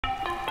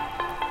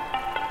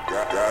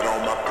Got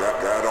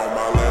on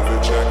my leather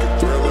jacket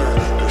thriller.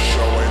 The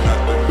show ain't at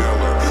the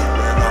Miller.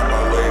 Man, I'm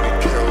a lady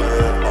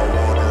killer. I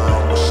want her,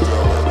 I'm a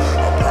stiller.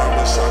 I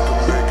promise I can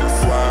make her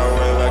fly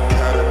away like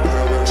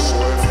caterpillar. So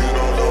if you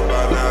don't know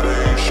by now,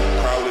 then you should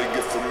probably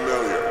get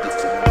familiar.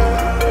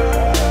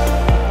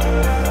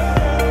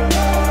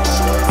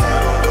 So if you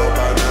don't know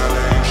by now,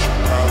 then you should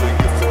probably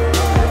get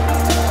familiar.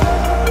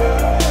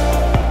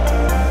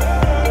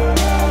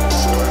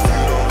 So if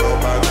you don't know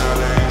by now,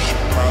 then you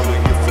should probably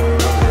get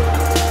familiar.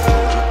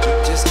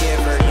 Just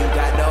give her, you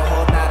got no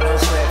hold, not no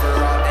sliver.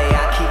 All day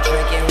I keep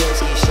drinking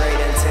whiskey straight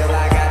until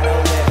I got no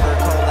liver.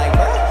 Cold like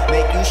bruh,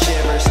 make you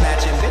shiver.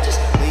 Snatching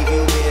bitches, leave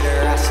you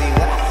bitter. I see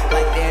what,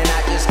 like then I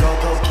just go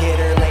get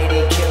her.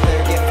 Lady killer,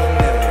 get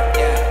familiar,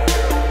 yeah.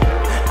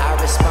 I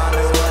respond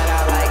to what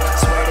I like.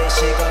 Swear this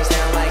shit goes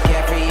down like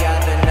every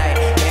other night.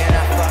 Man,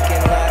 I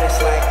fucking love this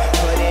life.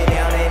 Put it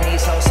down and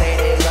these hoes say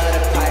they love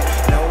the pipe.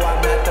 No,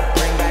 I'm not the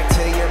bring back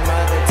to your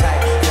mother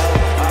type. No,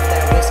 off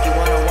that whiskey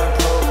 101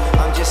 proof.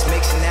 I'm just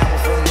mixing out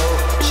with remove.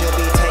 She'll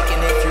be taken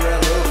if you're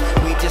aloof.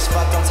 We just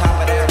fucked on top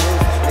of that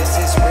roof. This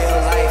is real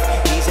life.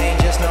 These ain't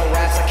just no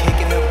raps I kick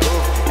in the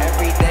booth.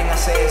 Everything I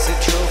say is the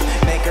truth.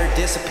 Make her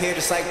disappear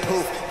just like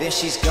poof. Then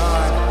she's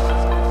gone.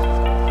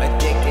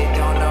 Addicted,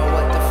 don't